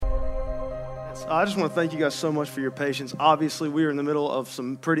comments. I just want to thank you guys so much for your patience. Obviously, we are in the middle of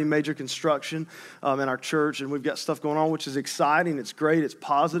some pretty major construction in our church, and we've got stuff going on, which is exciting. It's great. It's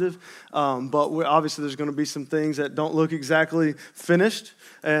positive. But obviously, there's going to be some things that don't look exactly finished,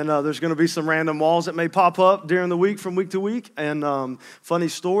 and there's going to be some random walls that may pop up during the week from week to week. And funny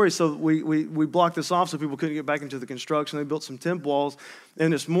story, so we blocked this off so people couldn't get back into the construction. They built some temp walls.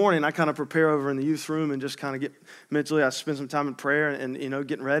 And this morning, I kind of prepare over in the youth room and just kind of get mentally, I spend some time in prayer and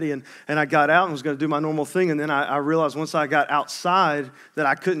getting ready. And I got out and was going to do my normal thing. And then I realized once I got outside that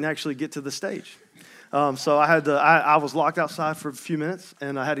I couldn't actually get to the stage. So I was locked outside for a few minutes,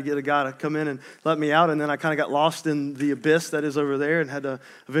 and I had to get a guy to come in and let me out, and then I kind of got lost in the abyss that is over there and had to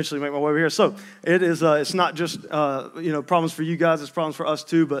eventually make my way over here. So it is, it's not just, problems for you guys, it's problems for us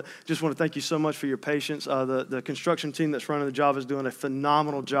too, but just want to thank you so much for your patience. The construction team that's running the job is doing a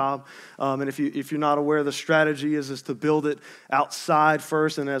phenomenal job, and if you're not aware, the strategy is to build it outside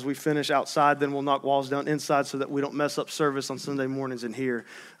first, and as we finish outside, then we'll knock walls down inside so that we don't mess up service on Sunday mornings in here.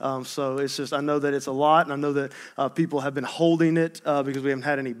 So it's just, I know that it's a lot, and I know that people have been holding it because we haven't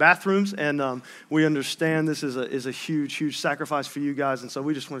had any bathrooms, and we understand this is a huge, huge sacrifice for you guys, and so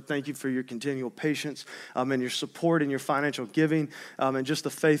we just want to thank you for your continual patience and your support and your financial giving and just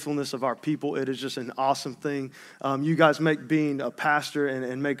the faithfulness of our people. It is just an awesome thing. You guys make being a pastor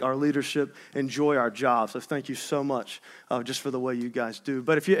and make our leadership enjoy our job, so thank you so much just for the way you guys do.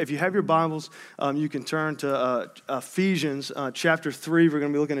 But if you have your Bibles, you can turn to Ephesians chapter 3. We're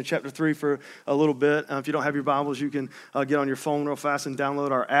going to be looking at chapter 3 for a little bit. If you don't have your Bibles, you can get on your phone real fast and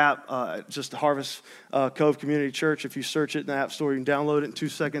download our app, just Harvest Cove Community Church. If you search it in the App Store, you can download it in 2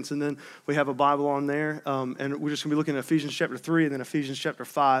 seconds, and then we have a Bible on there. And we're just going to be looking at Ephesians chapter 3 and then Ephesians chapter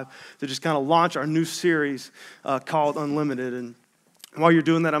 5 to just kind of launch our new series called Unlimited. And while you're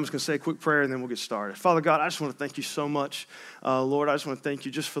doing that, I'm just going to say a quick prayer, and then we'll get started. Father God, I just want to thank you so much. Lord, I just want to thank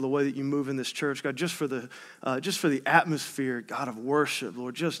you just for the way that you move in this church. God, just for the atmosphere, God, of worship.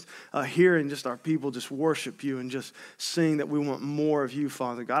 Lord, just hearing just our people just worship you and just seeing that we want more of you,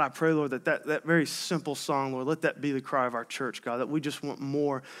 Father. God, I pray, Lord, that very simple song, Lord, let that be the cry of our church, God, that we just want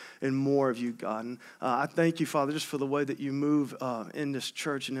more and more of you, God. And I thank you, Father, just for the way that you move in this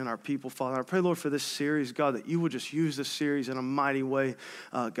church and in our people, Father. I pray, Lord, for this series, God, that you would just use this series in a mighty way,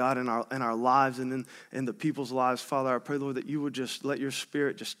 God, in our lives and in the people's lives, Father. I pray, Lord, that you would just let your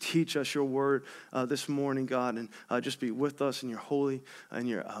Spirit just teach us your word this morning, God, and just be with us in your holy and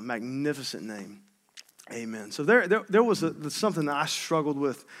your magnificent name. Amen. So there was something that I struggled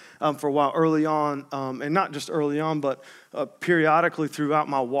with for a while early on, and not just early on, but periodically throughout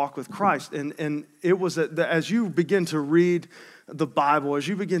my walk with Christ. And it was that as you begin to read the Bible, as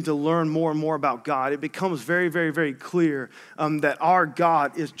you begin to learn more and more about God, it becomes very, very, very clear that our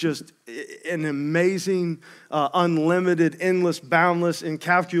God is just an amazing, unlimited, endless, boundless,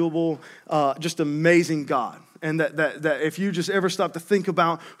 incalculable, just amazing God. And that if you just ever stop to think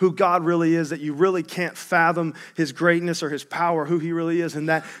about who God really is, that you really can't fathom his greatness or his power, who he really is, and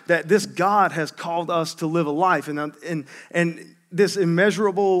that this God has called us to live a life. And this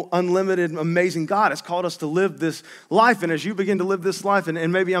immeasurable, unlimited, amazing God has called us to live this life. And as you begin to live this life,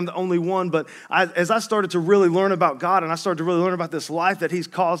 and maybe I'm the only one, but as I started to really learn about God, and I started to really learn about this life that he's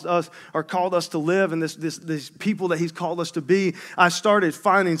called us to live, and this people that he's called us to be, I started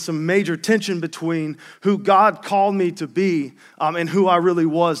finding some major tension between who God called me to be and who I really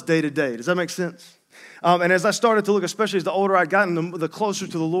was day to day. Does that make sense? And as I started to look, especially as the older I got and the closer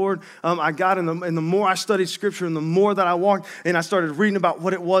to the Lord I got, and the more I studied Scripture and the more that I walked, and I started reading about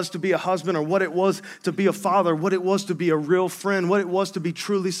what it was to be a husband, or what it was to be a father, what it was to be a real friend, what it was to be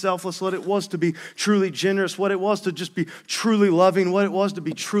truly selfless, what it was to be truly generous, what it was to just be truly loving, what it was to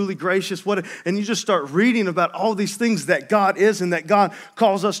be truly gracious, and you just start reading about all these things that God is and that God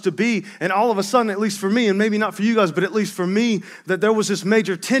calls us to be. And all of a sudden, at least for me, and maybe not for you guys, but at least for me, that there was this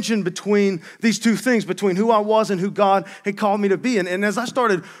major tension between these two things, between who I was and who God had called me to be. And as I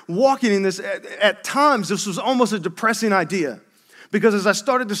started walking in this, at times, this was almost a depressing idea. Because as I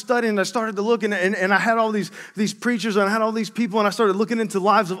started to study and I started to look, and I had all these preachers and I had all these people, and I started looking into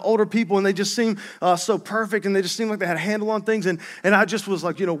lives of older people, and they just seemed so perfect, and they just seemed like they had a handle on things. And I just was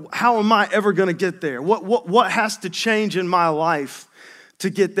like, how am I ever going to get there? What has to change in my life to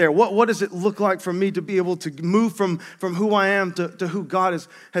get there? What does it look like for me to be able to move from who I am to who God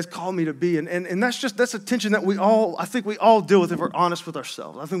has called me to be? And that's a tension that I think we all deal with if we're honest with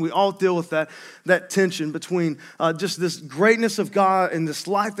ourselves. I think we all deal with that tension between just this greatness of God and this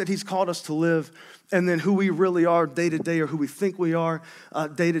life that he's called us to live, and then who we really are day to day, or who we think we are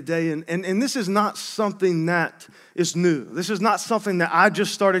day to day. And this is not something that is new. This is not something that I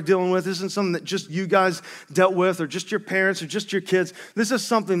just started dealing with. This isn't something that just you guys dealt with, or just your parents, or just your kids. This is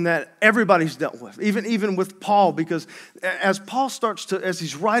something that everybody's dealt with, even with Paul, because as Paul as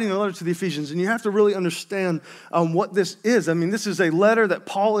he's writing a letter to the Ephesians, and you have to really understand what this is. I mean, this is a letter that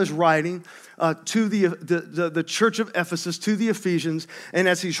Paul is writing to the church of Ephesus, to the Ephesians, and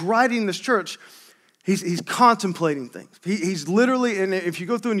as he's writing this church, He's contemplating things. He's literally, and if you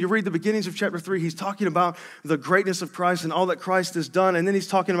go through and you read the beginnings of chapter 3, he's talking about the greatness of Christ and all that Christ has done. And then he's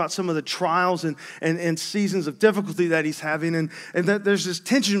talking about some of the trials and seasons of difficulty that he's having. And that there's this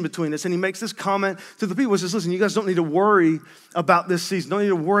tension between this. And he makes this comment to the people. He says, listen, you guys don't need to worry about this season. Don't need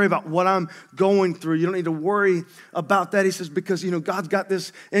to worry about what I'm going through. You don't need to worry about that. He says, because, God's got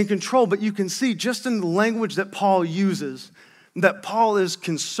this in control. But you can see just in the language that Paul uses, that Paul is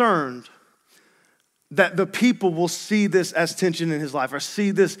concerned that the people will see this as tension in his life, or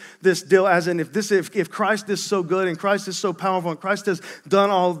see this deal as in if Christ is so good and Christ is so powerful and Christ has done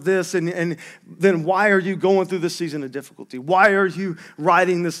all this, and then why are you going through this season of difficulty? Why are you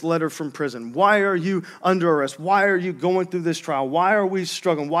writing this letter from prison? Why are you under arrest? Why are you going through this trial? Why are we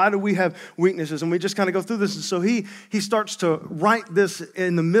struggling? Why do we have weaknesses? And we just kind of go through this. And so he starts to write this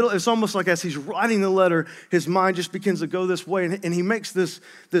in the middle. It's almost like as he's writing the letter, his mind just begins to go this way. And he makes this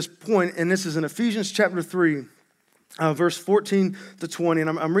point, and this is in Ephesians chapter 3, verse 14 to 20. And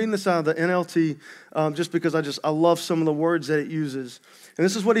I'm reading this out of the NLT just because I love some of the words that it uses. And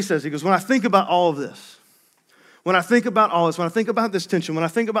this is what he says. He goes, when I think about all of this, when I think about all this, when I think about this tension, when I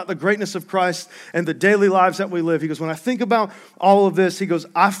think about the greatness of Christ and the daily lives that we live, he goes, when I think about all of this, he goes,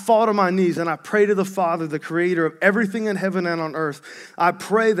 I fall to my knees and I pray to the Father, the creator of everything in heaven and on earth. I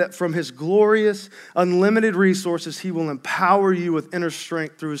pray that from his glorious, unlimited resources, he will empower you with inner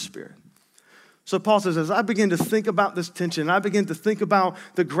strength through his Spirit. So Paul says, as I begin to think about this tension, I begin to think about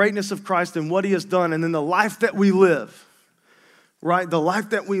the greatness of Christ and what he has done, and then the life that we live, right? The life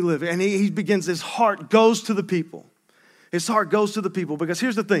that we live. And he begins, his heart goes to the people. His heart goes to the people. Because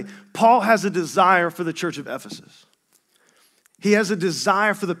here's the thing. Paul has a desire for the church of Ephesus. He has a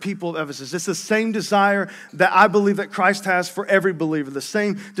desire for the people of Ephesus. It's the same desire that I believe that Christ has for every believer. The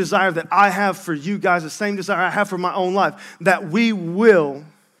same desire that I have for you guys. The same desire I have for my own life. That we will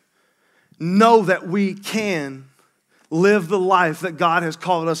know that we can live the life that God has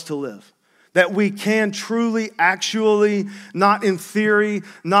called us to live. That we can truly, actually, not in theory,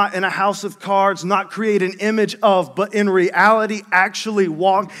 not in a house of cards, not create an image of, but in reality, actually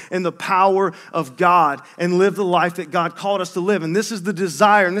walk in the power of God and live the life that God called us to live. And this is the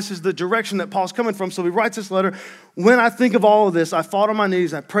desire, and this is the direction that Paul's coming from. So he writes this letter. When I think of all of this, I fall on my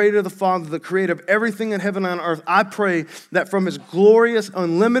knees. I pray to the Father, the creator of everything in heaven and on earth. I pray that from his glorious,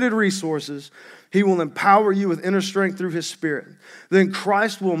 unlimited resources, he will empower you with inner strength through his Spirit. Then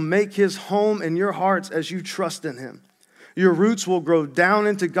Christ will make his home in your hearts as you trust in him. Your roots will grow down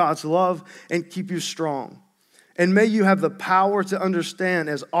into God's love and keep you strong. And may you have the power to understand,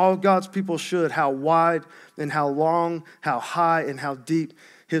 as all God's people should, how wide and how long, how high and how deep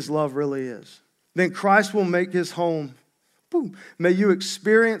his love really is. Then Christ will make his home. May you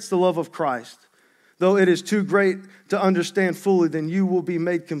experience the love of Christ. Though it is too great to understand fully, then you will be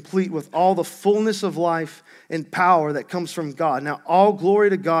made complete with all the fullness of life and power that comes from God. Now, all glory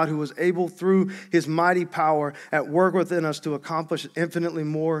to God, who was able through his mighty power at work within us to accomplish infinitely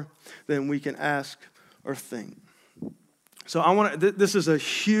more than we can ask or think. So this is a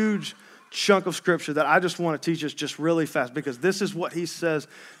huge chunk of scripture that I just want to teach us just really fast, because this is what he says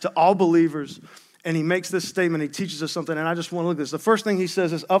to all believers. And he makes this statement. He teaches us something. And I just want to look at this. The first thing he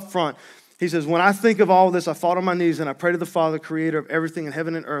says is up front. He says, when I think of all this, I fall on my knees and I pray to the Father, creator of everything in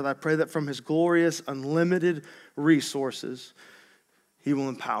heaven and earth. I pray that from his glorious, unlimited resources, he will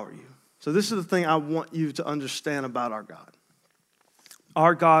empower you. So this is the thing I want you to understand about our God.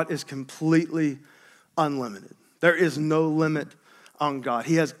 Our God is completely unlimited. There is no limit on God.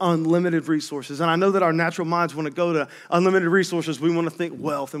 He has unlimited resources. And I know that our natural minds want to go to unlimited resources. We want to think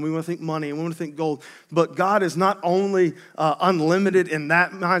wealth, and we want to think money, and we want to think gold. But God is not only unlimited in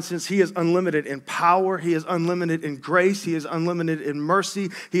that mind sense. He is unlimited in power. He is unlimited in grace. He is unlimited in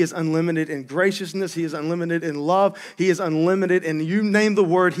mercy. He is unlimited in graciousness. He is unlimited in love. He is unlimited, and you name the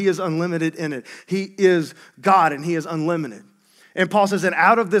word, he is unlimited in it. He is God, and he is unlimited. And Paul says that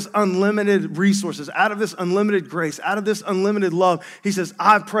out of this unlimited resources, out of this unlimited grace, out of this unlimited love, he says,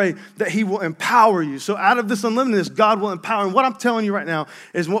 I pray that he will empower you. So out of this unlimitedness, God will empower. And what I'm telling you right now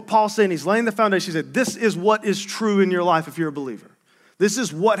is what Paul's saying. He's laying the foundation. He said, this is what is true in your life if you're a believer. This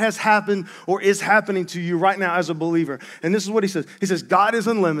is what has happened or is happening to you right now as a believer. And this is what he says. He says, God is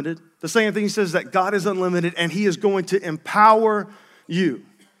unlimited. The same thing he says is that God is unlimited and he is going to empower you.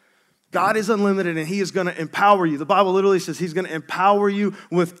 God is unlimited and he is going to empower you. The Bible literally says he's going to empower you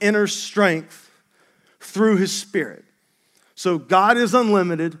with inner strength through his Spirit. So God is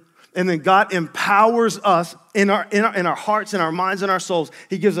unlimited, and then God empowers us in our hearts, in our minds, and our souls.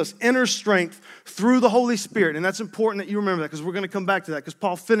 He gives us inner strength through the Holy Spirit. And that's important that you remember that, because we're going to come back to that, because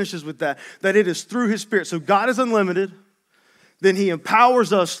Paul finishes with that it is through his Spirit. So God is unlimited, then he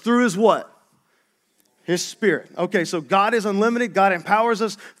empowers us through his what? His Spirit. Okay, so God is unlimited. God empowers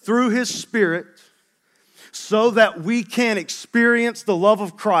us through his Spirit so that we can experience the love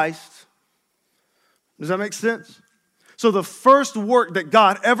of Christ. Does that make sense? So the first work that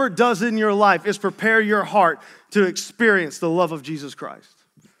God ever does in your life is prepare your heart to experience the love of Jesus Christ.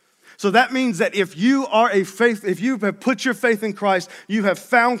 So that means that if you have put your faith in Christ, you have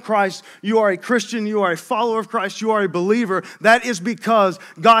found Christ, you are a Christian, you are a follower of Christ, you are a believer, that is because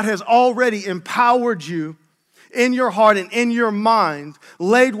God has already empowered you in your heart and in your mind,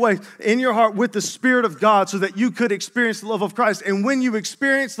 laid waste in your heart with the Spirit of God so that you could experience the love of Christ. And when you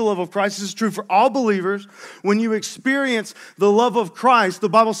experience the love of Christ, this is true for all believers, when you experience the love of Christ, the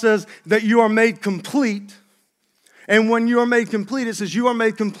Bible says that you are made complete. And when you are made complete, it says you are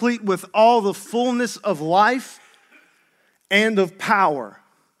made complete with all the fullness of life and of power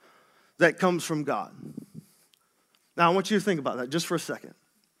that comes from God. Now, I want you to think about that just for a second.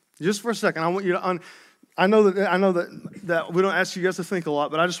 Just for a second, I want you to I know that we don't ask you guys to think a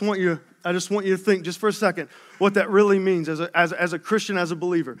lot, but I just want you to think just for a second what that really means as a Christian, as a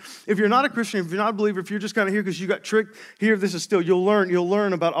believer. If you're not a Christian, if you're not a believer, if you're just kind of here because you got tricked, here, this is still, you'll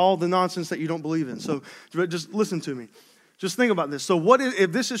learn about all the nonsense that you don't believe in. So just listen to me. Just think about this. So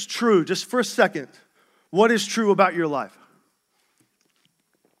if this is true, just for a second, what is true about your life?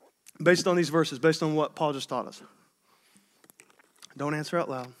 Based on these verses, based on what Paul just taught us. Don't answer out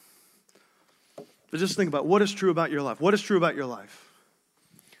loud. But just think about what is true about your life. What is true about your life?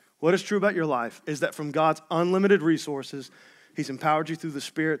 What is true about your life is that from God's unlimited resources, he's empowered you through the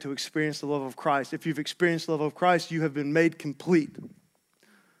Spirit to experience the love of Christ. If you've experienced the love of Christ, you have been made complete.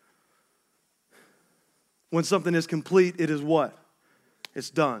 When something is complete, it is what? It's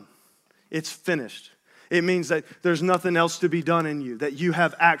done. It's finished. It means that there's nothing else to be done in you, that you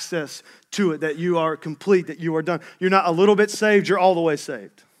have access to it, that you are complete, that you are done. You're not a little bit saved, you're all the way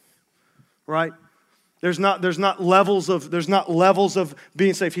saved. Right? There's not levels of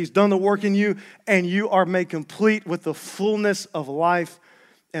being saved. He's done the work in you, and you are made complete with the fullness of life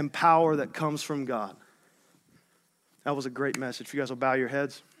and power that comes from God. That was a great message. If you guys will bow your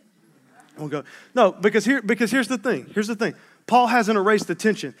heads. We'll go. No, because here's the thing. Here's the thing. Paul hasn't erased the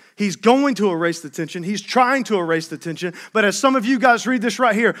tension. He's going to erase the tension. He's trying to erase the tension. But as some of you guys read this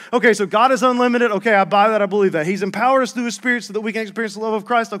right here, okay, so God is unlimited. Okay, I buy that. I believe that. He's empowered us through his Spirit so that we can experience the love of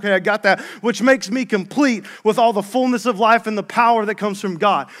Christ. Okay, I got that. Which makes me complete with all the fullness of life and the power that comes from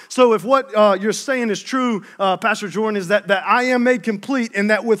God. So if what you're saying is true, Pastor Jordan, is that I am made complete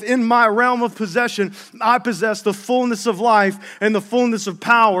and that within my realm of possession, I possess the fullness of life and the fullness of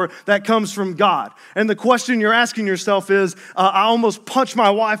power that comes from God. And the question you're asking yourself is, I almost punched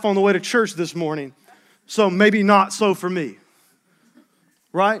my wife on the way to church this morning, so maybe not so for me,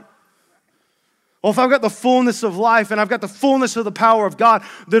 right? Well, if I've got the fullness of life and I've got the fullness of the power of God,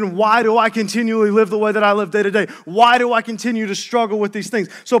 then why do I continually live the way that I live day to day? Why do I continue to struggle with these things?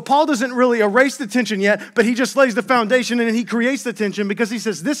 So Paul doesn't really erase the tension yet, but he just lays the foundation and he creates the tension because he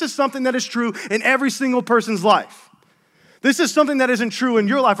says this is something that is true in every single person's life. This is something that isn't true in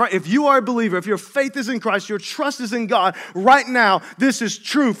your life, right? If you are a believer, if your faith is in Christ, your trust is in God, right now, this is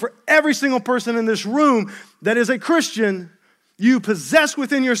true for every single person in this room that is a Christian. You possess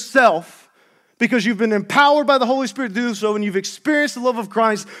within yourself, because you've been empowered by the Holy Spirit to do so, and you've experienced the love of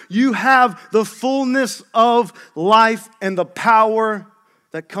Christ, you have the fullness of life and the power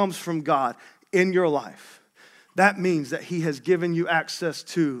that comes from God in your life. That means that he has given you access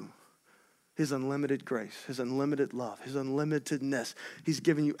to his unlimited grace, his unlimited love, his unlimitedness. He's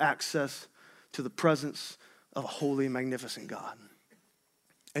given you access to the presence of a holy and magnificent God.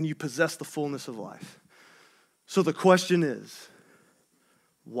 And you possess the fullness of life. So the question is,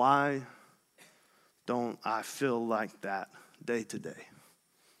 why don't I feel like that day to day?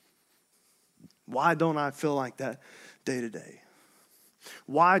 Why don't I feel like that day to day?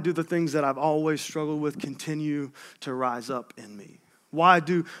 Why do the things that I've always struggled with continue to rise up in me? I've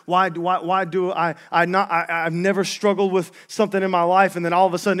never struggled with something in my life, and then all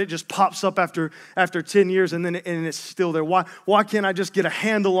of a sudden it just pops up after 10 years, and it's still there. Why can't I just get a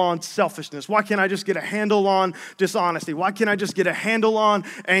handle on selfishness? Why can't I just get a handle on dishonesty? Why can't I just get a handle on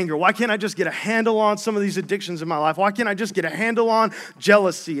anger? Why can't I just get a handle on some of these addictions in my life? Why can't I just get a handle on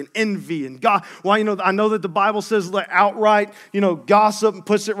jealousy and envy and God? Why, I know that the Bible says outright, gossip, and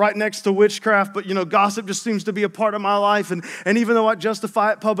puts it right next to witchcraft, but gossip just seems to be a part of my life, and even though I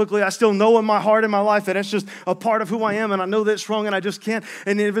justify it publicly, I still know in my heart, in my life, that it's just a part of who I am, and I know that it's wrong, and I just can't.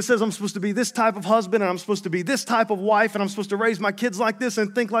 And if it says I'm supposed to be this type of husband, and I'm supposed to be this type of wife, and I'm supposed to raise my kids like this,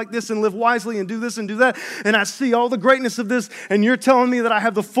 and think like this, and live wisely, and do this and do that, and I see all the greatness of this, and you're telling me that I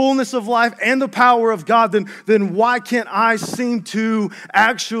have the fullness of life and the power of God, then why can't I seem to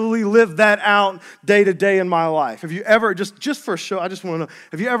actually live that out day to day in my life? Have you ever, just for a show, I just want to know,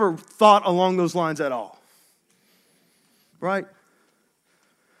 have you ever thought along those lines at all? Right?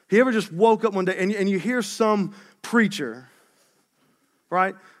 You ever just woke up one day and you hear some preacher,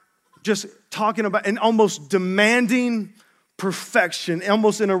 right, just talking about and almost demanding perfection,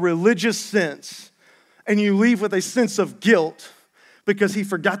 almost in a religious sense, and you leave with a sense of guilt because he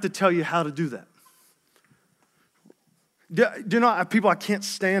forgot to tell you how to do that? Do you know people I can't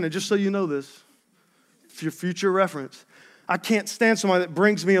stand, and just so you know this, for your future reference, I can't stand somebody that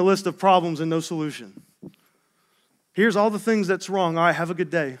brings me a list of problems and no solution. Here's all the things that's wrong. All right, have a good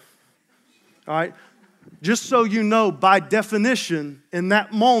day. All right? Just so you know, by definition, in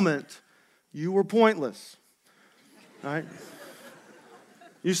that moment, you were pointless. All right?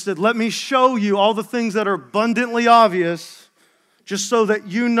 You said, let me show you all the things that are abundantly obvious, just so that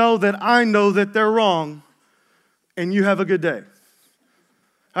you know that I know that they're wrong, and you have a good day.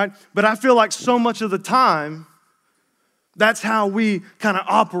 All right? But I feel like so much of the time, that's how we kind of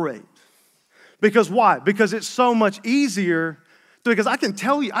operate. Because why? Because it's so much easier. Because I can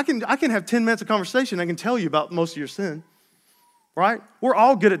tell you, I can have 10 minutes of conversation. I can tell you about most of your sin, right? We're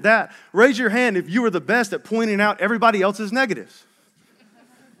all good at that. Raise your hand if you were the best at pointing out everybody else's negatives.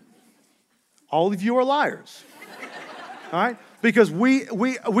 All of you are liars, all right? Because we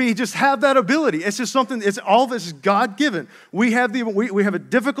just have that ability. It's just something. It's all this is God given. We have a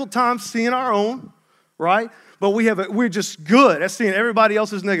difficult time seeing our own, right? But we're just good at seeing everybody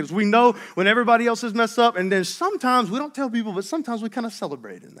else's negatives. We know when everybody else is messed up, and then sometimes we don't tell people, but sometimes we kind of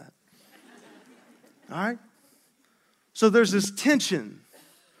celebrate in that. All right? So there's this tension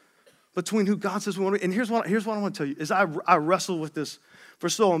between who God says we want to be. And here's what I want to tell you, is I wrestle with this for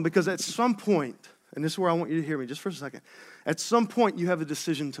so long, because at some point, and this is where I want you to hear me just for a second, at some point you have a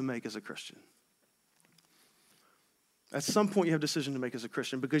decision to make as a Christian. At some point, you have a decision to make as a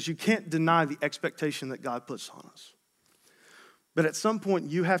Christian, because you can't deny the expectation that God puts on us. But at some point,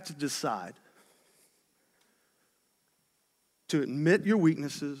 you have to decide to admit your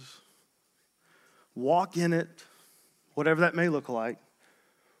weaknesses, walk in it, whatever that may look like,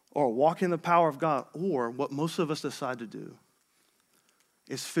 or walk in the power of God. Or what most of us decide to do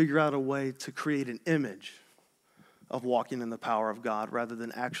is figure out a way to create an image of walking in the power of God rather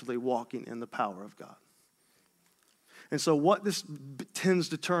than actually walking in the power of God. And so what this tends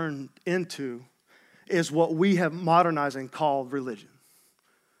to turn into is what we have modernized and called religion.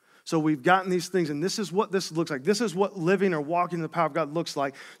 So we've gotten these things, and this is what this looks like. This is what living or walking in the power of God looks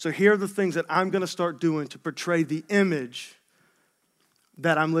like. So here are the things that I'm going to start doing to portray the image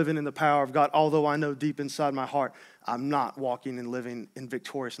that I'm living in the power of God, although I know deep inside my heart I'm not walking and living in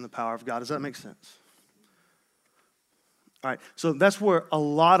victorious in the power of God. Does that make sense? All right, so that's where a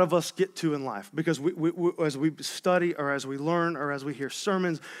lot of us get to in life, because we as we study or as we learn or as we hear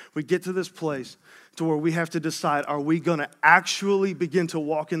sermons, we get to this place to where we have to decide, are we going to actually begin to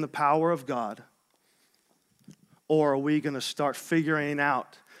walk in the power of God, or are we going to start figuring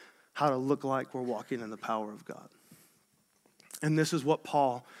out how to look like we're walking in the power of God? And this is what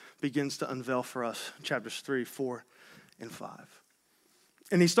Paul begins to unveil for us, chapters 3, 4, and 5.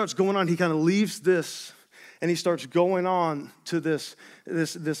 And he starts going on, he kind of leaves this, and he starts going on to this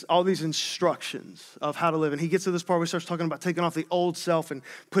all these instructions of how to live. And he gets to this part where he starts talking about taking off the old self and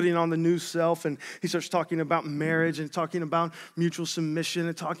putting on the new self. And he starts talking about marriage and talking about mutual submission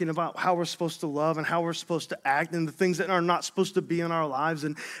and talking about how we're supposed to love and how we're supposed to act and the things that are not supposed to be in our lives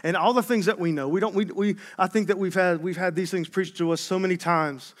and all the things that we know. I think that we've had these things preached to us so many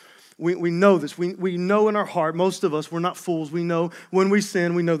times. We know this. We know in our heart, most of us, we're not fools. We know when we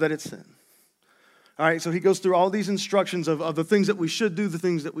sin, we know that it's sin. All right, so he goes through all these instructions of the things that we should do, the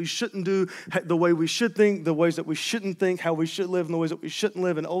things that we shouldn't do, the way we should think, the ways that we shouldn't think, how we should live, and the ways that we shouldn't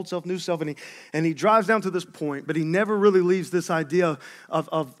live, and old self, new self. And he drives down to this point, but he never really leaves this idea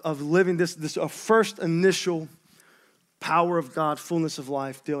of living this first initial power of God, fullness of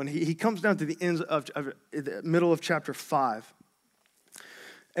life deal. And he comes down to the ends of the middle of chapter 5.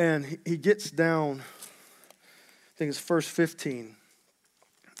 And he gets down, I think it's verse 15.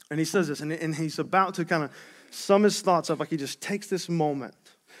 And he says this, and he's about to kind of sum his thoughts up, like he just takes this moment,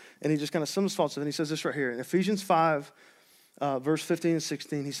 and he just kind of sums his thoughts up, and he says this right here. In Ephesians 5, verse 15 and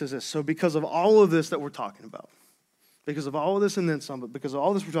 16, he says this, so because of all of this that we're talking about, because of all of this and then some, but because of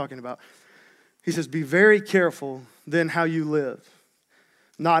all this we're talking about, he says, be very careful then how you live,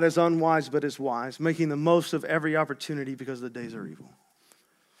 not as unwise but as wise, making the most of every opportunity because the days are evil.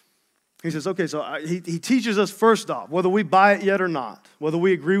 He says, okay, so he teaches us first off, whether we buy it yet or not, whether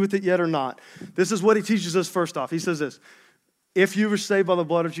we agree with it yet or not, this is what he teaches us first off. He says this, if you were saved by the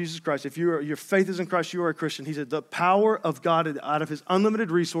blood of Jesus Christ, if your faith is in Christ, you are a Christian. He said, the power of God out of his unlimited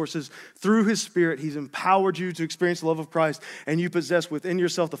resources, through his Spirit, he's empowered you to experience the love of Christ, and you possess within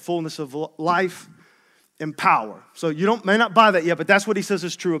yourself the fullness of life and power. So you may not buy that yet, but that's what he says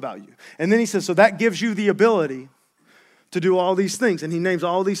is true about you. And then he says, so that gives you the ability to do all these things. And he names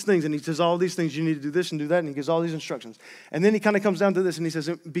all these things, and he says all these things, you need to do this and do that, and he gives all these instructions. And then he kind of comes down to this, and he says,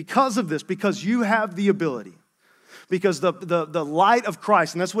 because of this, because you have the ability, because the light of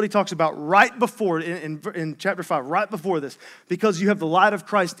Christ, and that's what he talks about right before, in chapter 5, right before this, because you have the light of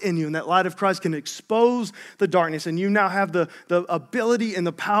Christ in you, and that light of Christ can expose the darkness, and you now have the ability and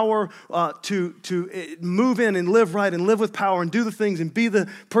the power to move in and live right and live with power and do the things and be the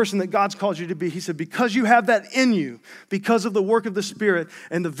person that God's called you to be. He said, because you have that in you, because of the work of the Spirit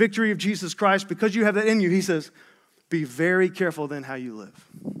and the victory of Jesus Christ, because you have that in you, he says, be very careful then how you live.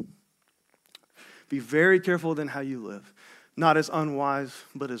 Be very careful then how you live, not as unwise,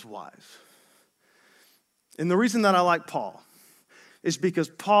 but as wise. And the reason that I like Paul is because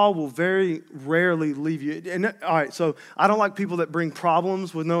Paul will very rarely leave you. And all right, so I don't like people that bring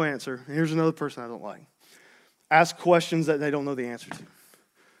problems with no answer. And here's another person I don't like. Ask questions that they don't know the answer to.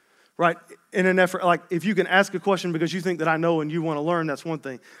 Right? In an effort, like if you can ask a question because you think that I know and you want to learn, that's one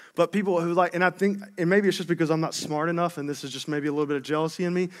thing. But people who like, and I think, and maybe it's just because I'm not smart enough, and this is just maybe a little bit of jealousy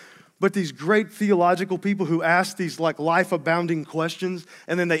in me, but these great theological people who ask these like life-abounding questions,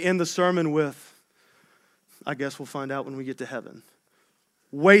 and then they end the sermon with, I guess we'll find out when we get to heaven.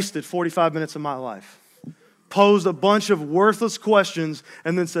 Wasted 45 minutes of my life. Posed a bunch of worthless questions,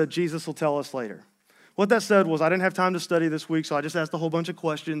 and then said, Jesus will tell us later. What that said was, I didn't have time to study this week, so I just asked a whole bunch of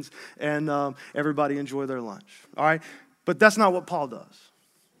questions, and everybody enjoy their lunch. All right? But that's not what Paul does.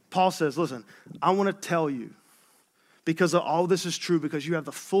 Paul says, listen, I want to tell you, because all this is true, because you have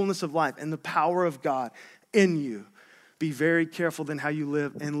the fullness of life and the power of God in you, be very careful then how you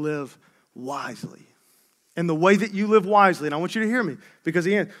live, and live wisely. And the way that you live wisely, and I want you to hear me, because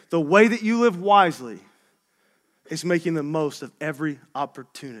again, the way that you live wisely is making the most of every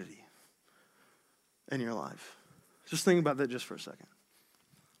opportunity in your life. Just think about that just for a second.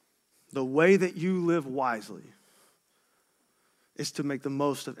 The way that you live wisely is to make the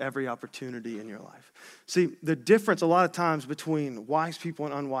most of every opportunity in your life. See, the difference a lot of times between wise people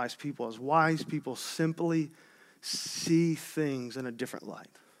and unwise people is wise people simply see things in a different light.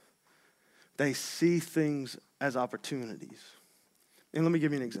 They see things as opportunities. And let me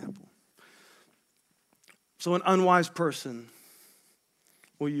give you an example. So an unwise person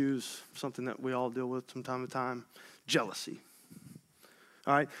will use something that we all deal with from time to time, jealousy.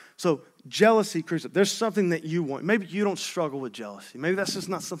 All right, so jealousy creeps up. There's something that you want. Maybe you don't struggle with jealousy. Maybe that's just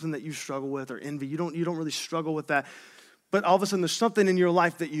not something that you struggle with, or envy. You don't really struggle with that. But all of a sudden, there's something in your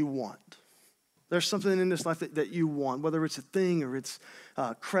life that you want. There's something in this life that you want, whether it's a thing, or it's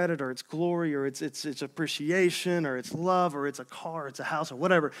credit, or it's glory, or it's appreciation, or it's love, or it's a car, or it's a house, or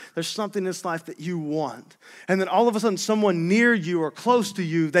whatever. There's something in this life that you want. And then all of a sudden, someone near you or close to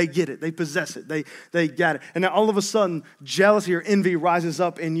you, they get it. They possess it. They got it. And then all of a sudden, jealousy or envy rises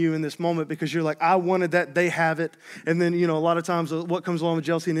up in you in this moment, because you're like, I wanted that, they have it. And then, a lot of times what comes along with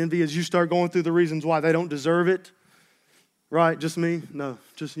jealousy and envy is you start going through the reasons why they don't deserve it. Right? Just me? No,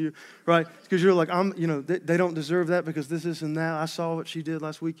 just you. Right? Because you're like, they don't deserve that because this and that. I saw what she did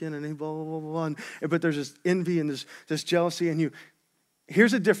last weekend, and blah, blah, blah, blah. But there's this envy and this jealousy in you.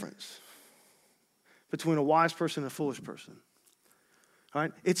 Here's a difference between a wise person and a foolish person. All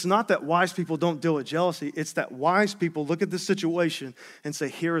right? It's not that wise people don't deal with jealousy. It's that wise people look at this situation and say,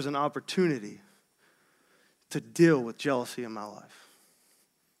 here is an opportunity to deal with jealousy in my life.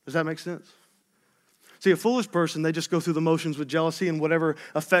 Does that make sense? See, a foolish person, they just go through the motions with jealousy, and whatever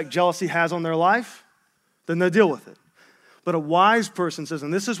effect jealousy has on their life, then they deal with it. But a wise person says,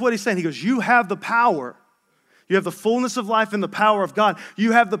 and this is what he's saying, he goes, you have the power. You have the fullness of life and the power of God.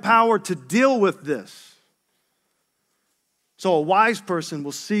 You have the power to deal with this. So a wise person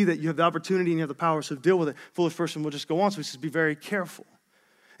will see that you have the opportunity and you have the power, so deal with it. Foolish person will just go on. So he says, be very careful.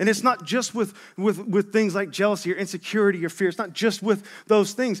 And it's not just with things like jealousy or insecurity or fear. It's not just with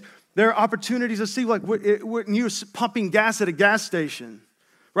those things. There are opportunities to see, like when you're pumping gas at a gas station,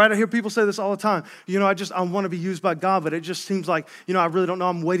 right? I hear people say this all the time. I want to be used by God, but it just seems like, I really don't know.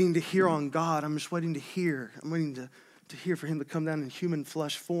 I'm waiting to hear on God. I'm just waiting to hear. I'm waiting to hear for him to come down in human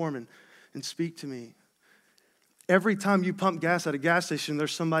flesh form and speak to me. Every time you pump gas at a gas station,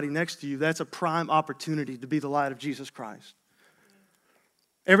 there's somebody next to you. That's a prime opportunity to be the light of Jesus Christ.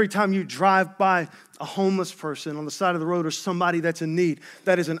 Every time you drive by a homeless person on the side of the road or somebody that's in need,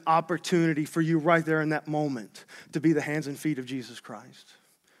 that is an opportunity for you right there in that moment to be the hands and feet of Jesus Christ.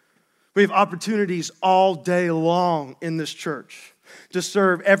 We have opportunities all day long in this church to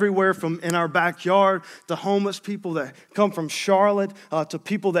serve everywhere from in our backyard to homeless people that come from Charlotte, to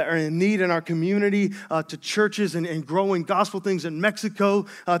people that are in need in our community, to churches and growing gospel things in Mexico,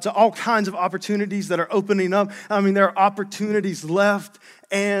 to all kinds of opportunities that are opening up. There are opportunities left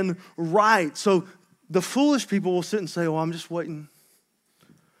and right. So the foolish people will sit and say, I'm just waiting.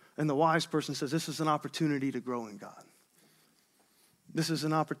 And the wise person says, this is an opportunity to grow in God. This is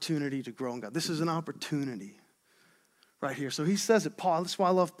an opportunity to grow in God. This is an opportunity right here. So he says it, Paul. That's why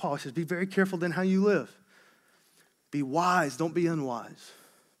I love Paul. He says, be very careful then how you live. Be wise, don't be unwise.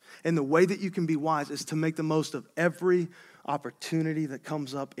 And the way that you can be wise is to make the most of every opportunity that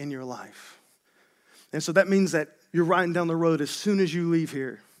comes up in your life. And so that means that you're riding down the road as soon as you leave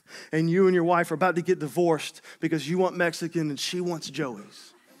here, and you and your wife are about to get divorced because you want Mexican and she wants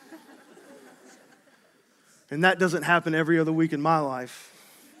Joey's. And that doesn't happen every other week in my life.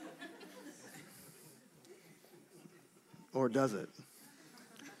 Or does it?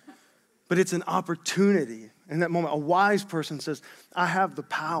 But it's an opportunity. In that moment, a wise person says, I have the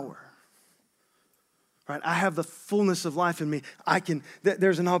power. Right? I have the fullness of life in me.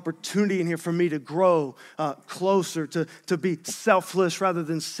 There's an opportunity in here for me to grow closer, to be selfless rather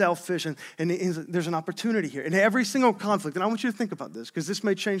than selfish. And there's an opportunity here. In every single conflict, and I want you to think about this, because this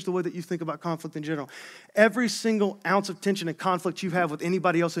may change the way that you think about conflict in general. Every single ounce of tension and conflict you have with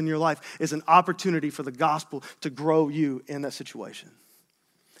anybody else in your life is an opportunity for the gospel to grow you in that situation.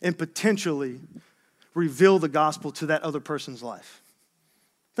 And potentially reveal the gospel to that other person's life.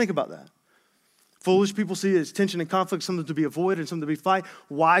 Think about that. Foolish people see it as tension and conflict, something to be avoided and something to be fight.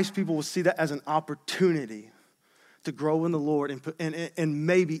 Wise people will see that as an opportunity to grow in the Lord and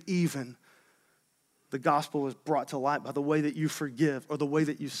maybe even the gospel is brought to light by the way that you forgive or the way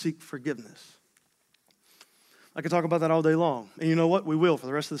that you seek forgiveness. I could talk about that all day long. And you know what? We will for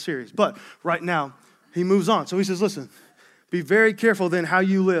the rest of the series. But right now, he moves on. So he says, listen, be very careful then how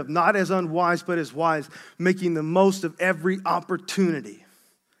you live, not as unwise, but as wise, making the most of every opportunity.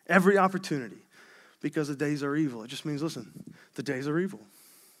 Every opportunity. Because the days are evil. It just means, listen, the days are evil.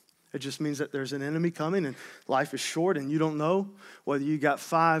 It just means that there's an enemy coming and life is short and you don't know whether you got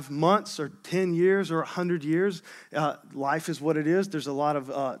 5 months or 10 years or 100 years. Life is what it is. There's a lot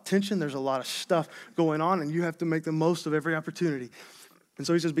of tension. There's a lot of stuff going on and you have to make the most of every opportunity. And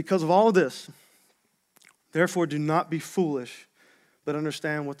so he says, because of all of this, therefore do not be foolish, but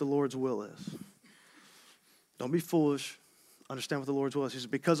understand what the Lord's will is. Don't be foolish. Understand what the Lord's will is. He says,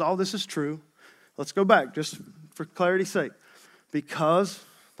 because all this is true, let's go back just for clarity's sake. Because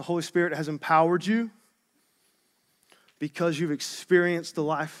the Holy Spirit has empowered you, because you've experienced the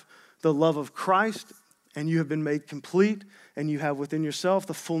love of Christ, and you have been made complete, and you have within yourself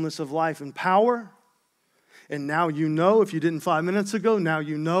the fullness of life and power. And now you know, if you didn't 5 minutes ago, now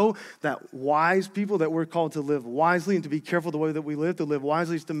you know that wise people, that we're called to live wisely and to be careful the way that we live. To live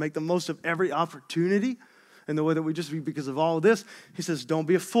wisely is to make the most of every opportunity. And the way that we just be, because of all of this, he says, don't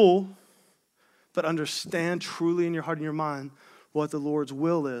be a fool, but understand truly in your heart and your mind what the Lord's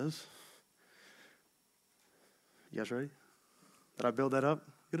will is. You guys ready? Did I build that up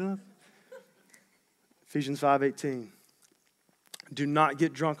good enough? Ephesians 5:18. Do not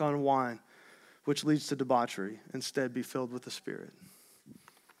get drunk on wine, which leads to debauchery. Instead, be filled with the Spirit.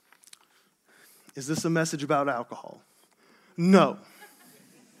 Is this a message about alcohol? No.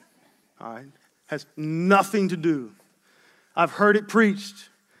 All right. Has nothing to do. I've heard it preached.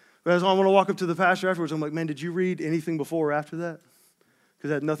 But as I want to walk up to the pastor afterwards, I'm like, man, did you read anything before or after that? Because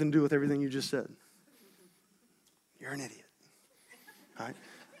it had nothing to do with everything you just said. You're an idiot. All right?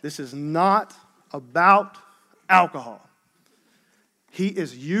 This is not about alcohol. He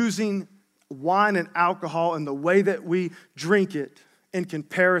is using wine and alcohol and the way that we drink it in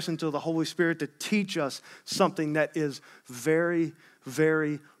comparison to the Holy Spirit to teach us something that is very,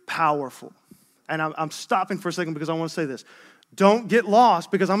 very powerful. And I'm stopping for a second because I want to say this. Don't get lost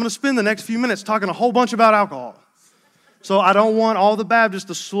because I'm going to spend the next few minutes talking a whole bunch about alcohol. So I don't want all the Baptists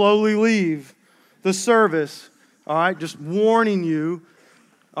to slowly leave the service, all right? Just warning you,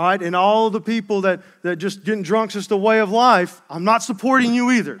 all right? And all the people that just getting drunk's just a way of life, I'm not supporting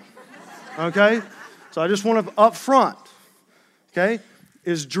you either, okay? So I just want to up front, okay?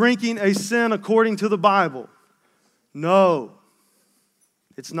 Is drinking a sin according to the Bible? No,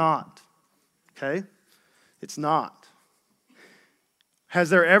 it's not, okay? It's not. Has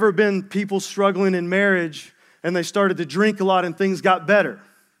there ever been people struggling in marriage and they started to drink a lot and things got better?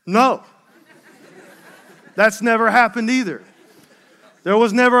 No. That's never happened either. There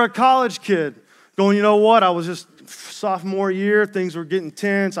was never a college kid going, you know what, I was just sophomore year, things were getting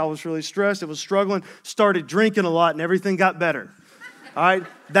tense, I was really stressed, I was struggling, started drinking a lot and everything got better. All right,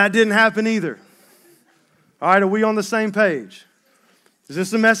 that didn't happen either. All right, are we on the same page? Is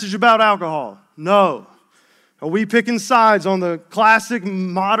this a message about alcohol? No. Are we picking sides on the classic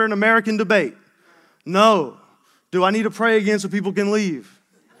modern American debate? No. Do I need to pray again so people can leave?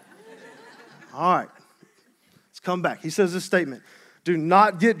 All right, let's come back. He says this statement, do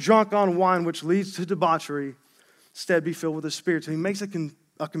not get drunk on wine which leads to debauchery, instead be filled with the Spirit. So he makes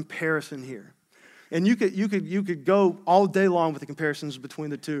a comparison here. And you could go all day long with the comparisons between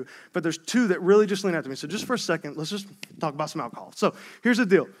the two, but there's two that really just lean out to me. So just for a second, let's just talk about some alcohol. So here's the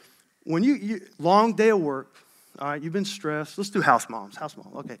deal. When you long day of work, all right, you've been stressed. Let's do house moms.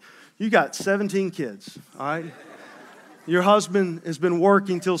 Okay. You got 17 kids, all right? Your husband has been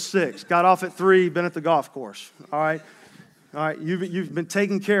working till 6, got off at 3, been at the golf course, all right? All right, you've been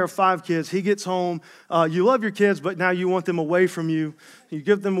taking care of 5 kids. He gets home. You love your kids, but now you want them away from you. You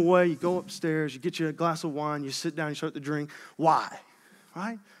give them away. You go upstairs. You get you a glass of wine. You sit down. You start to drink. Why?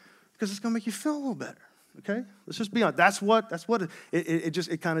 Right? Because it's going to make you feel a little better. Okay? Let's just be honest. That's what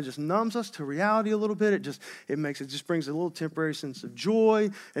it kind of just numbs us to reality a little bit. It just brings a little temporary sense of joy,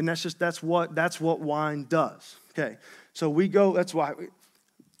 and that's what wine does. Okay? So we go. That's why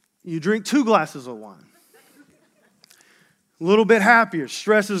you drink 2 glasses of wine. A little bit happier.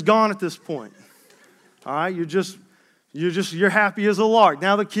 Stress is gone at this point. All right, you're happy as a lark.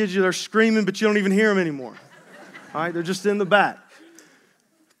 Now the kids, they're screaming, but you don't even hear them anymore. All right, they're just in the back.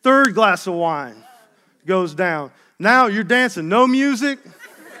 3rd glass of wine goes down. Now you're dancing. No music.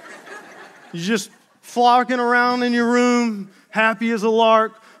 You're just flocking around in your room, happy as a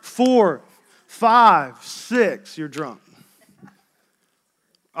lark. 4, 5, 6, you're drunk.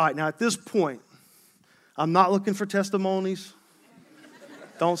 All right, now at this point, I'm not looking for testimonies.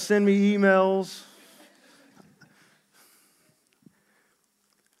 Don't send me emails.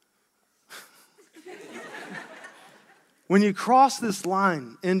 When you cross this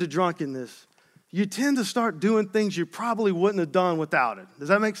line into drunkenness, you tend to start doing things you probably wouldn't have done without it. Does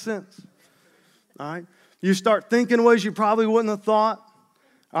that make sense? All right? You start thinking ways you probably wouldn't have thought.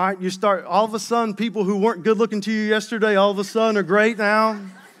 All right? You start, all of a sudden, people who weren't good looking to you yesterday, all of a sudden are great now.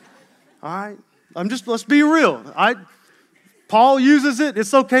 All right? Let's be real. All right? Paul uses it.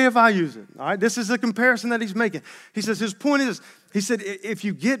 It's okay if I use it. All right? This is a comparison that he's making. He says his point is, he said, if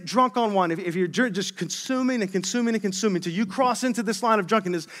you get drunk on wine, if you're just consuming and consuming and consuming till you cross into this line of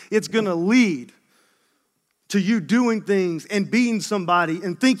drunkenness, it's going to lead to you doing things and being somebody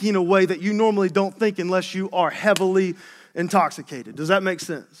and thinking a way that you normally don't think unless you are heavily intoxicated. Does that make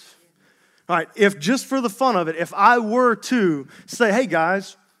sense? All right, if just for the fun of it, if I were to say, hey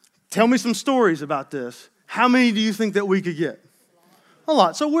guys, tell me some stories about this, how many do you think that we could get? A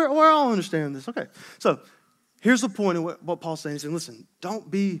lot. So we're all understanding this. Okay, so here's the point of what Paul's saying. He's saying, listen,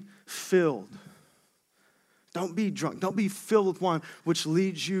 don't be filled. Don't be drunk. Don't be filled with wine, which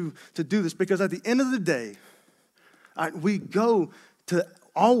leads you to do this. Because at the end of the day, we go to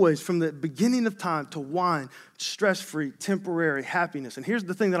always from the beginning of time to wine, stress-free, temporary happiness. And here's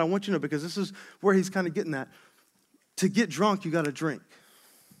the thing that I want you to know, because this is where he's kind of getting at. To get drunk, you got to drink.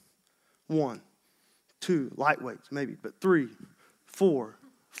 1, 2, lightweights maybe, but 3, 4,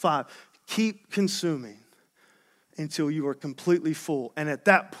 5. Keep consuming until you are completely full. And at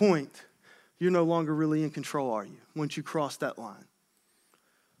that point, you're no longer really in control, are you? Once you cross that line,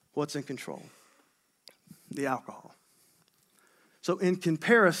 what's in control? The alcohol. So in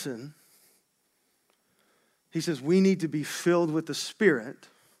comparison, he says we need to be filled with the Spirit,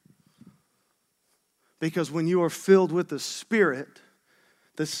 because when you are filled with the Spirit,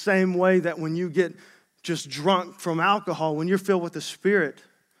 the same way that when you get just drunk from alcohol, when you're filled with the Spirit,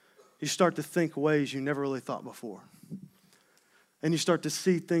 you start to think ways you never really thought before. And you start to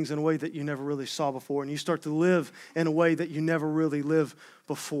see things in a way that you never really saw before. And you start to live in a way that you never really lived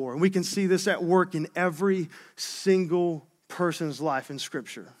before. And we can see this at work in every single person's life in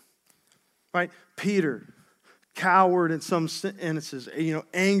Scripture. Right? Peter coward in some instances,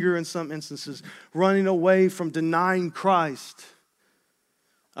 anger in some instances, running away from denying Christ,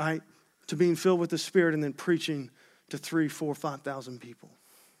 all right, to being filled with the Spirit and then preaching to 3, 4, 5,000 people,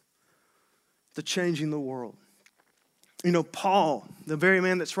 to changing the world. Paul, the very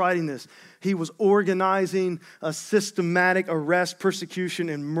man that's writing this, he was organizing a systematic arrest, persecution,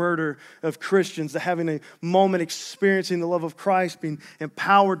 and murder of Christians, to having a moment experiencing the love of Christ, being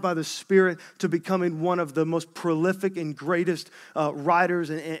empowered by the Spirit to becoming one of the most prolific and greatest writers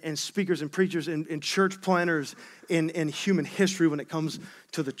and speakers and preachers and church planners in human history when it comes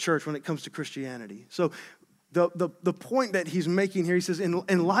to the church, when it comes to Christianity. So the point that he's making here, he says,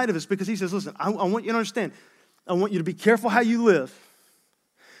 in light of this, because he says, listen, I want you to understand, I want you to be careful how you live.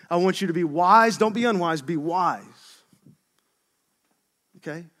 I want you to be wise. Don't be unwise. Be wise.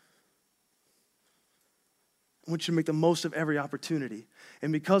 Okay? I want you to make the most of every opportunity.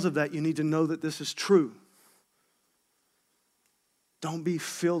 And because of that, you need to know that this is true. Don't be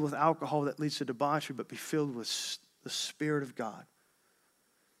filled with alcohol that leads to debauchery, but be filled with the Spirit of God,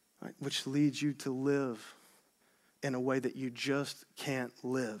 right, which leads you to live in a way that you just can't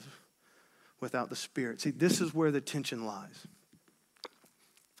live without the Spirit. See, this is where the tension lies.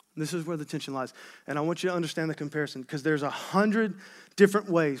 This is where the tension lies. And I want you to understand the comparison, because there's 100 different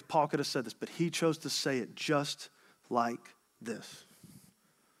ways Paul could have said this, but he chose to say it just like this,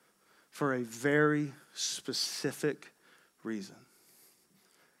 for a very specific reason.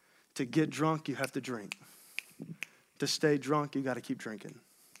 To get drunk, you have to drink. To stay drunk, you got to keep drinking.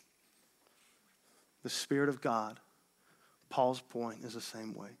 The Spirit of God, Paul's point, is the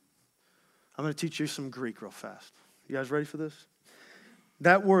same way. I'm going to teach you some Greek real fast. You guys ready for this?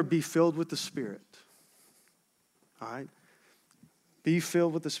 That word, be filled with the Spirit. All right? Be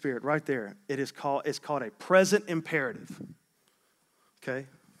filled with the Spirit. Right there. It's called a present imperative. Okay?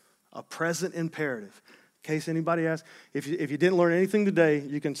 A present imperative. In case anybody asks, if you didn't learn anything today,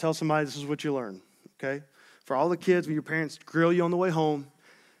 you can tell somebody this is what you learned. Okay? For all the kids, when your parents grill you on the way home,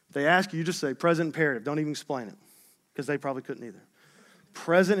 they ask you, you just say present imperative. Don't even explain it, because they probably couldn't either.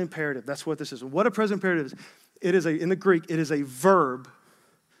 Present imperative, that's what this is. What a present imperative is, in the Greek, it is a verb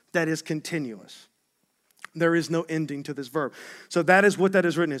that is continuous. There is no ending to this verb. So that is what that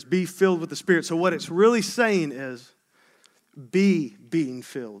is written as, be filled with the Spirit. So what it's really saying is, be being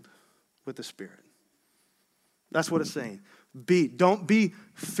filled with the Spirit. That's what it's saying. Don't be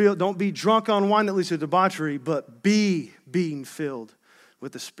drunk on wine that leads to debauchery, but be being filled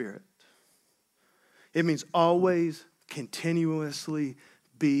with the Spirit. It means always, continuously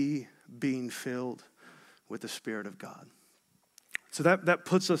be being filled with the Spirit of God. So that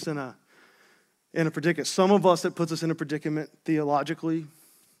puts us in a predicament. Some of us, it puts us in a predicament theologically.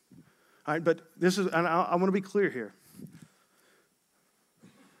 All right, but this is, and I want to be clear here.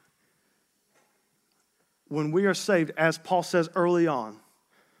 When we are saved, as Paul says early on,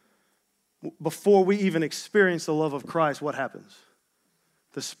 before we even experience the love of Christ, what happens?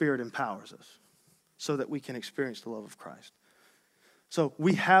 The Spirit empowers us so that we can experience the love of Christ. So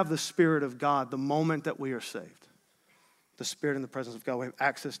we have the Spirit of God the moment that we are saved. The Spirit in the presence of God, we have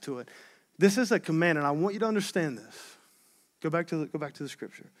access to it. This is a command, and I want you to understand this. Go back to the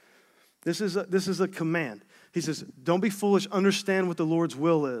scripture. This is a command. He says, don't be foolish, understand what the Lord's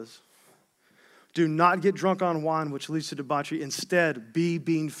will is. Do not get drunk on wine, which leads to debauchery. Instead, be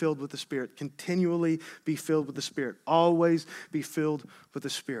being filled with the Spirit. Continually be filled with the Spirit. Always be filled with the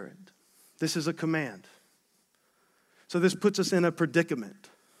Spirit. This is a command. So this puts us in a predicament,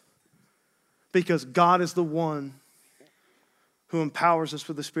 because God is the one who empowers us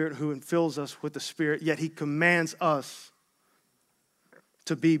with the Spirit, who fills us with the Spirit, yet he commands us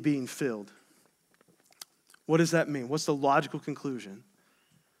to be being filled. What does that mean? What's the logical conclusion?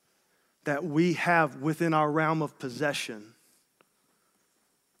 That we have within our realm of possession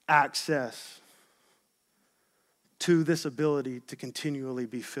access to this ability to continually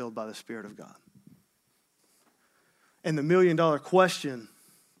be filled by the Spirit of God. And the $1 million question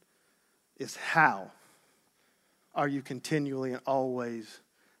is, how are you continually and always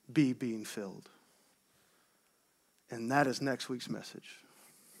being filled? And that is next week's message.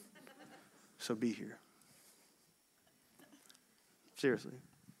 So be here. Seriously.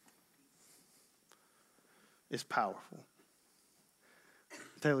 It's powerful.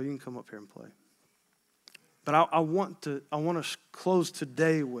 Taylor, you can come up here and play. But I want to close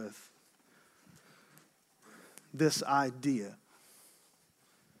today with this idea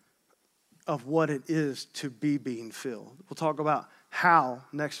of what it is to be being filled. We'll talk about how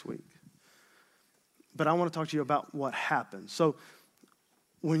next week. But I want to talk to you about what happens. So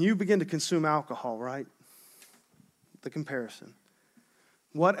when you begin to consume alcohol, right? The comparison.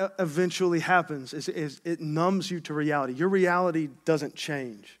 what eventually happens is it numbs you to reality. Your reality doesn't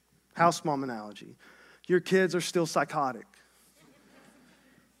change. House mom analogy. Your kids are still psychotic.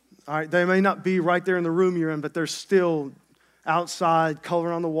 All right, they may not be right there in the room you're in, but they're still outside,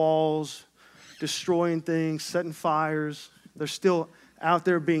 coloring on the walls, destroying things, setting fires. They're still out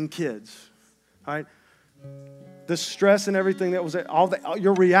there being kids. All right? The stress and everything that was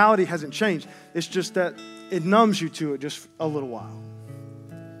your reality hasn't changed. It's just that it numbs you to it just a little while.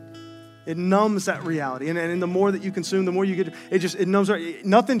 It numbs that reality. And the more that you consume, the more you get, it numbs.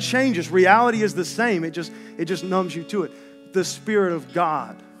 Nothing changes. Reality is the same. It just numbs you to it. The Spirit of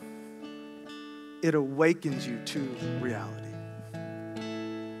God, it awakens you to reality.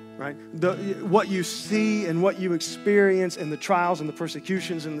 Right? What you see and what you experience and the trials and the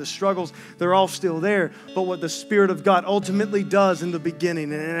persecutions and the struggles, they're all still there. But what the Spirit of God ultimately does in the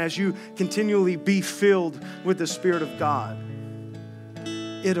beginning, and as you continually be filled with the Spirit of God,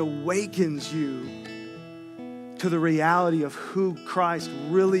 it awakens you to the reality of who Christ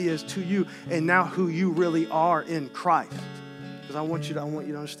really is to you and now who you really are in Christ. Because I want you to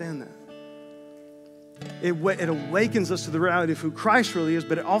understand that. It awakens us to the reality of who Christ really is,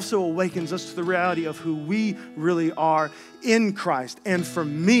 but it also awakens us to the reality of who we really are in Christ. And for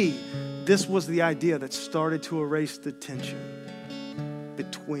me, this was the idea that started to erase the tension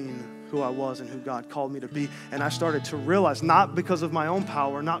between who I was and who God called me to be. And I started to realize, not because of my own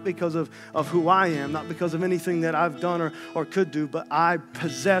power, not because of who I am, not because of anything that I've done or could do, but I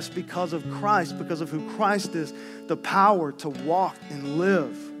possess, because of Christ, because of who Christ is, the power to walk and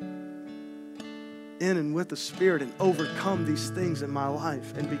live in and with the Spirit and overcome these things in my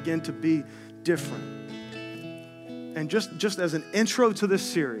life and begin to be different. And just as an intro to this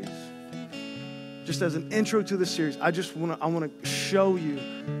series, I want to show you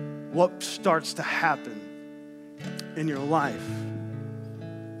what starts to happen in your life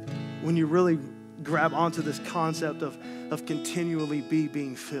when you really grab onto this concept of continually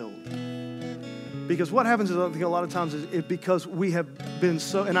being filled. Because what happens is, I think a lot of times is because we have been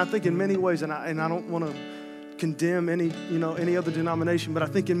so, and I think in many ways, and I don't want to condemn any other denomination, but I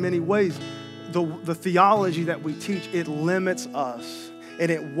think in many ways, the theology that we teach, it limits us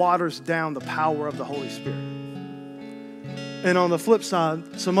and it waters down the power of the Holy Spirit. And on the flip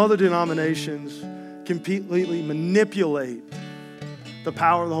side, some other denominations completely manipulate the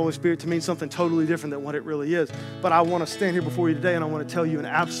power of the Holy Spirit to mean something totally different than what it really is. But I want to stand here before you today and I want to tell you an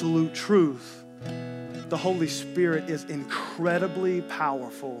absolute truth. The Holy Spirit is incredibly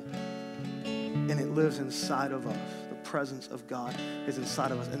powerful and it lives inside of us. The presence of God is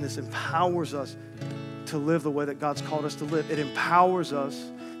inside of us, and this empowers us to live the way that God's called us to live. It empowers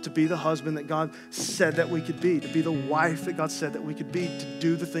us to be the husband that God said that we could be, to be the wife that God said that we could be, to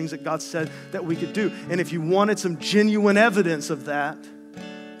do the things that God said that we could do. And if you wanted some genuine evidence of that,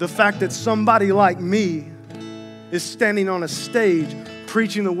 the fact that somebody like me is standing on a stage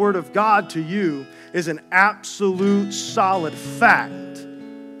preaching the Word of God to you is an absolute solid fact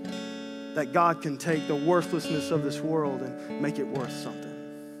that God can take the worthlessness of this world and make it worth something.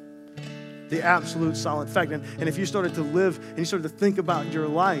 The absolute solid fact. And if you started to live and you started to think about your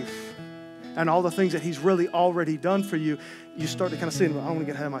life and all the things that He's really already done for you, you start to kind of say, I don't want to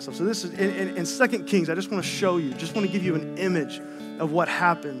get ahead of myself. So this is, in 2 Kings, I just want to show you, just want to give you an image of what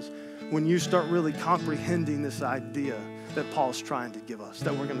happens when you start really comprehending this idea that Paul's trying to give us,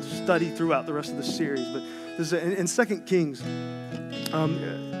 that we're going to study throughout the rest of the series. But this is in 2 Kings,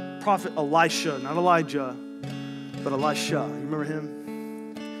 prophet Elisha, not Elijah, but Elisha. You remember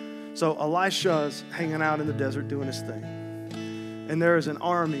him? So Elisha is hanging out in the desert doing his thing. And there is an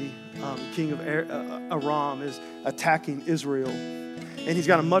army, king of Aram is attacking Israel. And he's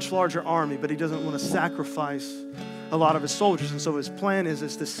got a much larger army, but he doesn't want to sacrifice a lot of his soldiers. And so his plan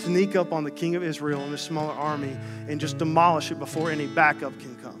is to sneak up on the king of Israel and the smaller army and just demolish it before any backup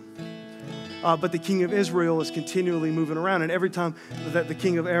can come. But the king of Israel is continually moving around. And every time that the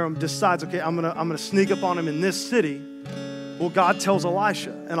king of Aram decides, okay, I'm gonna sneak up on him in this city, well, God tells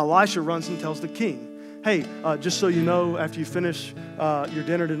Elisha. And Elisha runs and tells the king, hey, just so you know, after you finish your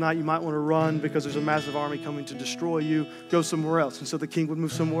dinner tonight, you might want to run because there's a massive army coming to destroy you. Go somewhere else. And so the king would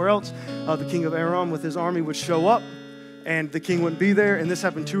move somewhere else. The king of Aram with his army would show up, and the king wouldn't be there. And this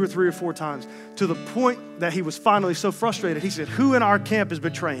happened 2 or 3 or 4 times, to the point that he was finally so frustrated. He said, who in our camp is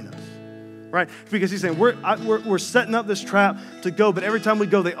betraying us? Right? Because he's saying, we're setting up this trap to go, but every time we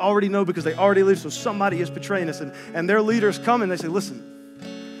go, they already know because they already leave, so somebody is betraying us. And their leaders come and they say, listen,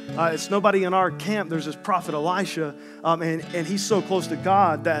 it's nobody in our camp. There's this prophet Elisha, and he's so close to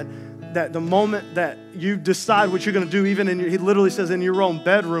God that the moment that you decide what you're going to do, even he literally says in your own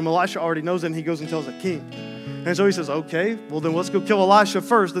bedroom, Elisha already knows it, and he goes and tells the king. And so he says, okay, well then let's go kill Elisha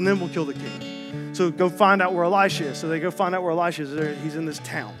first and then we'll kill the king. So go find out where Elisha is. So they go find out where Elisha is. He's in this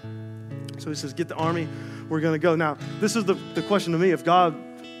town. So he says, get the army, we're going to go. Now, this is the question to me. If God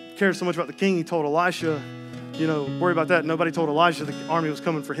cared so much about the king, he told Elisha, worry about that. Nobody told Elisha the army was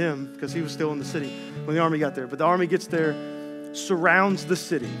coming for him because he was still in the city when the army got there. But the army gets there, surrounds the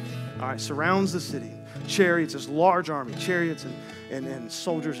city. All right, surrounds the city. Chariots, this large army, chariots and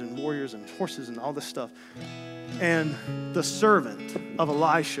soldiers and warriors and horses and all this stuff. And the servant of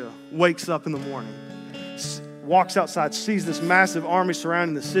Elisha wakes up in the morning, walks outside, sees this massive army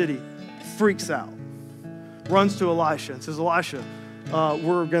surrounding the city, freaks out, runs to Elisha and says, Elisha,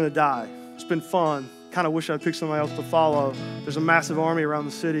 we're going to die. It's been fun. Kind of wish I'd picked somebody else to follow. There's a massive army around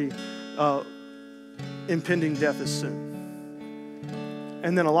the city. Impending death is soon.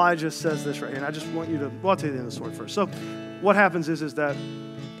 And then Elijah says this right here, and I just want you to, I'll tell you the end of the story first. So what happens is that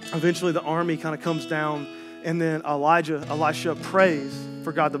eventually the army kind of comes down, and then Elisha prays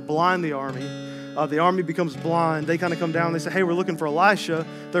for God to blind the army. The army becomes blind. They kind of come down. They say, hey, we're looking for Elisha.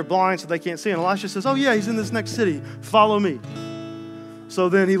 They're blind, so they can't see. And Elisha says, oh, yeah, he's in this next city. Follow me. So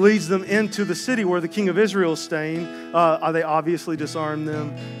then he leads them into the city where the king of Israel is staying. They obviously disarm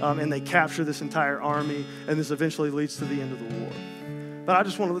them, and they capture this entire army, and this eventually leads to the end of the war. But I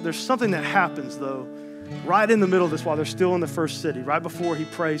just want to, there's something that happens, though, right in the middle of this while they're still in the first city, right before he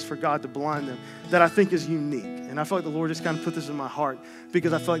prays for God to blind them, that I think is unique. And I feel like the Lord just kind of put this in my heart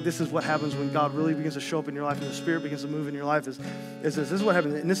because I feel like this is what happens when God really begins to show up in your life and the Spirit begins to move in your life is this is what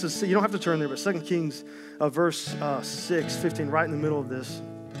happens. And this is, you don't have to turn there, but 2 Kings verse 6, 15, right in the middle of this.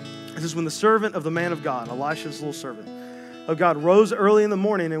 This is when the servant of the man of God, Elisha's little servant of God, rose early in the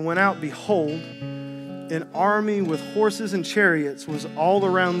morning and went out. Behold, an army with horses and chariots was all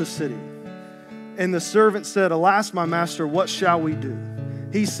around the city. And the servant said, alas, my master, what shall we do?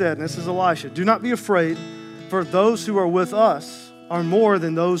 He said, and this is Elisha, do not be afraid, for those who are with us are more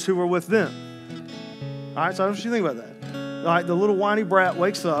than those who are with them. All right, so I want you to think about that. All right, the little whiny brat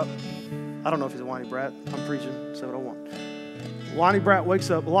wakes up. I don't know if he's a whiny brat. I'm preaching, say what I want. Whiny brat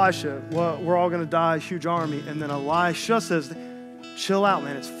wakes up, Elisha, well, we're all going to die, huge army. And then Elisha says, chill out,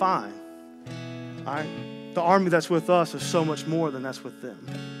 man, it's fine. All right, the army that's with us is so much more than that's with them.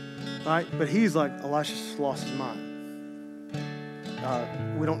 All right, but he's like, Elisha's lost his mind.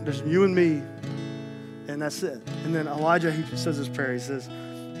 There's you and me, and that's it. And then Elijah, he says this prayer. He says,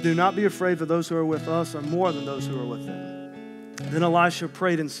 do not be afraid, for those who are with us are more than those who are with them. Then Elisha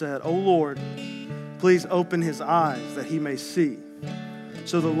prayed and said, O Lord, please open his eyes that he may see.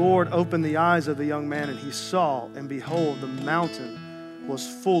 So the Lord opened the eyes of the young man, and he saw, and behold, the mountain was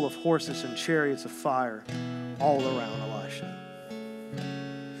full of horses and chariots of fire all around Elisha.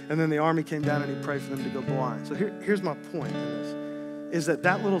 And then the army came down and he prayed for them to go blind. So here's my point in this, is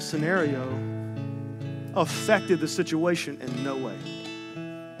that little scenario affected the situation in no way.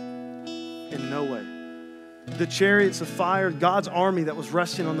 In no way. The chariots of fire, God's army that was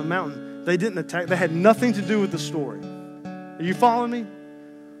resting on the mountain, they didn't attack. They had nothing to do with the story. Are you following me?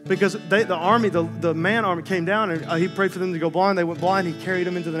 Because the army, the man army came down and he prayed for them to go blind. They went blind. He carried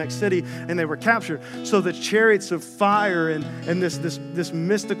them into the next city and they were captured. So the chariots of fire and this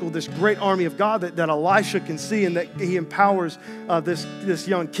mystical, this great army of God that Elisha can see and that he empowers this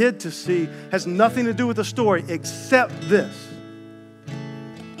young kid to see has nothing to do with the story except this.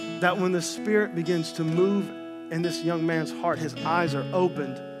 That when the Spirit begins to move in this young man's heart, his eyes are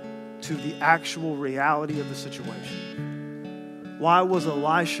opened to the actual reality of the situation. Why was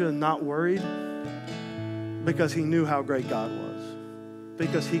Elisha not worried? Because he knew how great God was.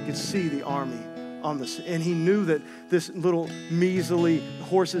 Because he could see the army and he knew that this little measly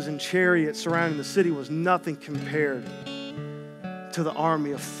horses and chariots surrounding the city was nothing compared to the army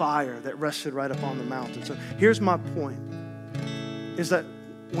of fire that rested right up on the mountain. So here's my point, is that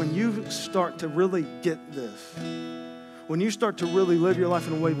when you start to really get this, when you start to really live your life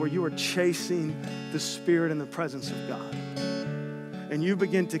in a way where you are chasing the Spirit and the presence of God, and you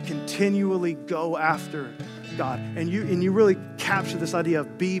begin to continually go after God, and you really capture this idea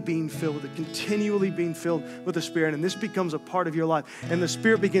of being filled with it, continually being filled with the Spirit, and this becomes a part of your life, and the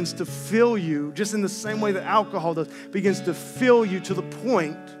Spirit begins to fill you, just in the same way that alcohol does, begins to fill you to the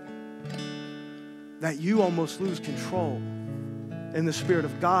point that you almost lose control. And the Spirit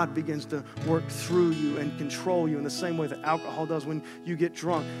of God begins to work through you and control you in the same way that alcohol does when you get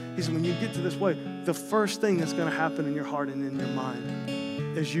drunk. He said, when you get to this way, the first thing that's going to happen in your heart and in your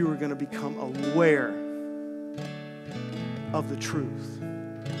mind is you are going to become aware of the truth.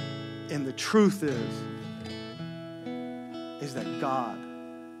 And the truth is that God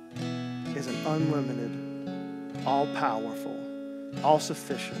is an unlimited, all-powerful,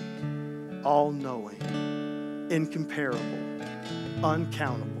 all-sufficient, all-knowing, incomparable,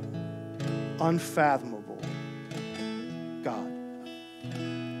 uncountable, unfathomable God.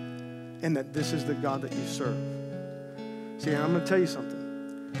 And that this is the God that you serve. See, I'm going to tell you something.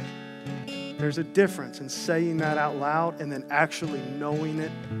 There's a difference in saying that out loud and then actually knowing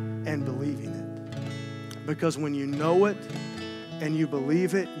it and believing it. Because when you know it and you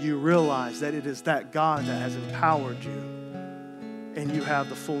believe it, you realize that it is that God that has empowered you. And you have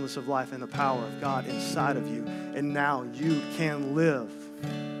the fullness of life and the power of God inside of you. And now you can live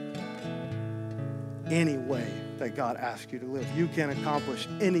any way that God asks you to live. You can accomplish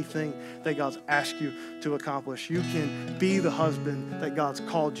anything that God's asked you to accomplish. You can be the husband that God's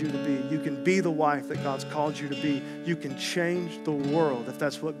called you to be. You can be the wife that God's called you to be. You can change the world if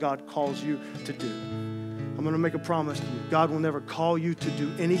that's what God calls you to do. I'm going to make a promise to you. God will never call you to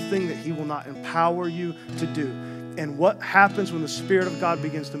do anything that He will not empower you to do. And what happens when the Spirit of God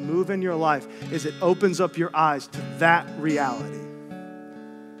begins to move in your life is it opens up your eyes to that reality.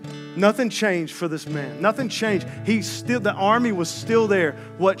 Nothing changed for this man. Nothing changed. The army was still there.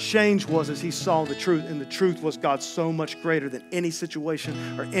 What changed was as he saw the truth, and the truth was God so much greater than any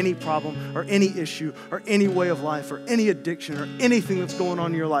situation or any problem or any issue or any way of life or any addiction or anything that's going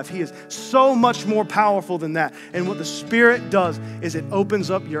on in your life. He is so much more powerful than that. And what the Spirit does is it opens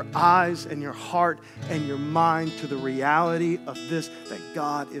up your eyes and your heart and your mind to the reality of this, that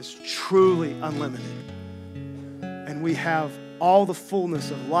God is truly unlimited. And we have all the fullness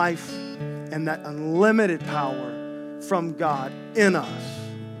of life and that unlimited power from God in us.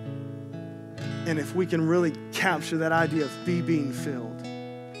 And if we can really capture that idea of being filled,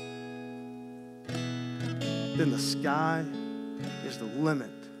 then the sky is the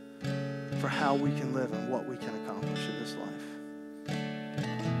limit for how we can live and what we can accomplish in this life.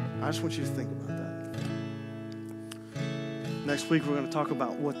 I just want you to think about that. Next week, we're going to talk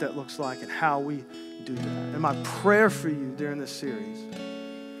about what that looks like and how we do that. And my prayer for you during this series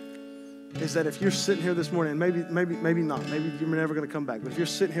is that if you're sitting here this morning, maybe not, maybe you're never going to come back, but if you're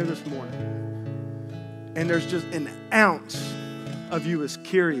sitting here this morning and there's just an ounce of you is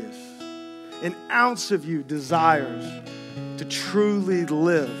curious, an ounce of you desires to truly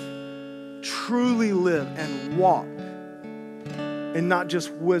live and walk in not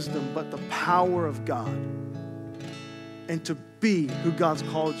just wisdom, but the power of God, and to be who God's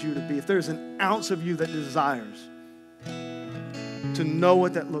called you to be. If there's an ounce of you that desires to know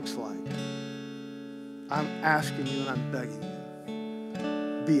what that looks like, I'm asking you and I'm begging you,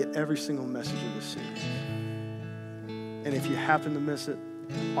 be at every single message of this series. And if you happen to miss it,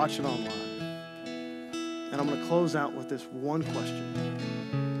 watch it online. And I'm going to close out with this one question.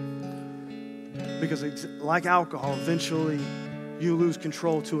 Because it's like alcohol, eventually you lose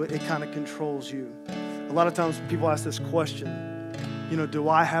control to it. It kind of controls you. A lot of times people ask this question, do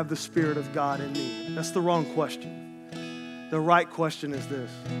I have the Spirit of God in me? That's the wrong question. The right question is this: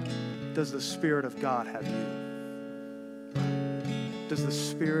 does the Spirit of God have you? Does the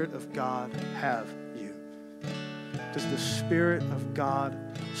Spirit of God have you? Does the Spirit of God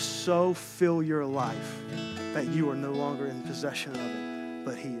so fill your life that you are no longer in possession of it,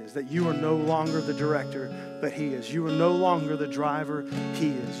 but He is? That you are no longer the director, but He is. You are no longer the driver,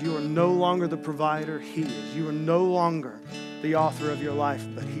 He is. You are no longer the provider, He is. You are no longer the author of your life,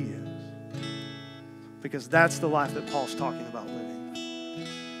 but He is. Because that's the life that Paul's talking about living.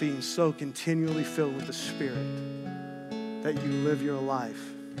 Being so continually filled with the Spirit that you live your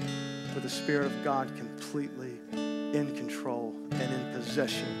life with the Spirit of God completely in control and in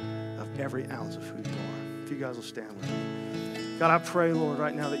possession of every ounce of who you are. If you guys will stand with me. God, I pray, Lord,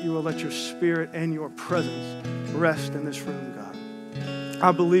 right now that you will let your Spirit and your presence rest in this room, God.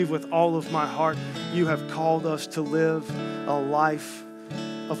 I believe with all of my heart you have called us to live a life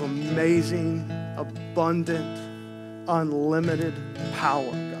of amazing, abundant, unlimited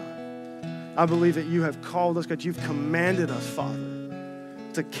power, God. I believe that you have called us, God. You've commanded us, Father,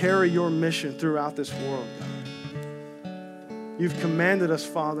 to carry your mission throughout this world, God. You've commanded us,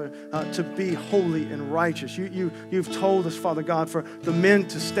 Father, to be holy and righteous. You've told us, Father God, for the men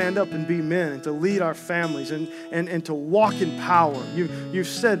to stand up and be men and to lead our families and to walk in power. You've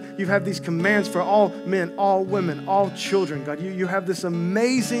said you have these commands for all men, all women, all children, God. You have this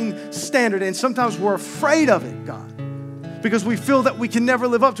amazing standard, and sometimes we're afraid of it, God, because we feel that we can never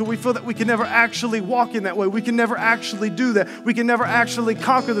live up to it. We feel that we can never actually walk in that way. We can never actually do that. We can never actually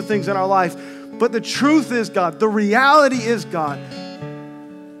conquer the things in our life. But the truth is, God, the reality is, God,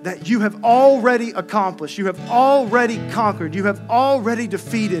 that you have already accomplished. You have already conquered. You have already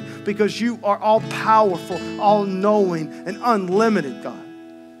defeated, because you are all powerful, all knowing, and unlimited, God.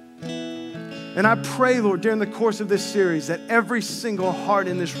 And I pray, Lord, during the course of this series, that every single heart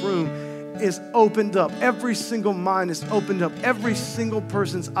in this room is opened up. Every single mind is opened up. Every single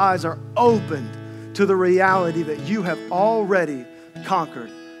person's eyes are opened to the reality that you have already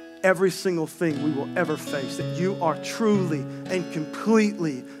conquered every single thing we will ever face, that you are truly and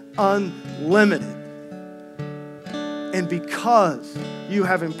completely unlimited. And because you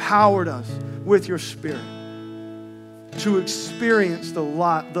have empowered us with your Spirit to experience the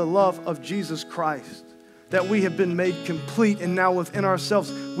love of Jesus Christ, that we have been made complete, and now within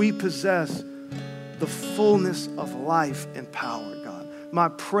ourselves we possess the fullness of life and power, God. My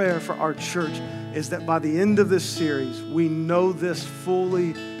prayer for our church is that by the end of this series, we know this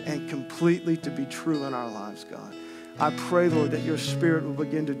fully and completely to be true in our lives, God. I pray, Lord, that your Spirit will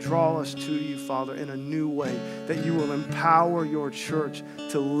begin to draw us to you, Father, in a new way, that you will empower your church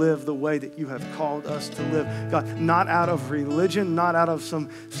to live the way that you have called us to live. God, not out of religion, not out of some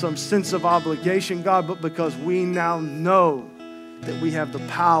sense of obligation, God, but because we now know that we have the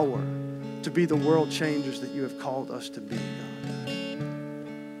power to be the world changers that you have called us to be, God.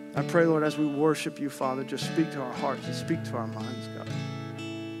 I pray, Lord, as we worship you, Father, just speak to our hearts and speak to our minds, God.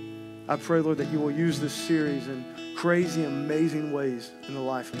 I pray, Lord, that you will use this series in crazy, amazing ways in the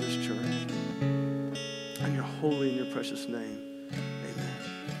life of this church. In your holy and your precious name.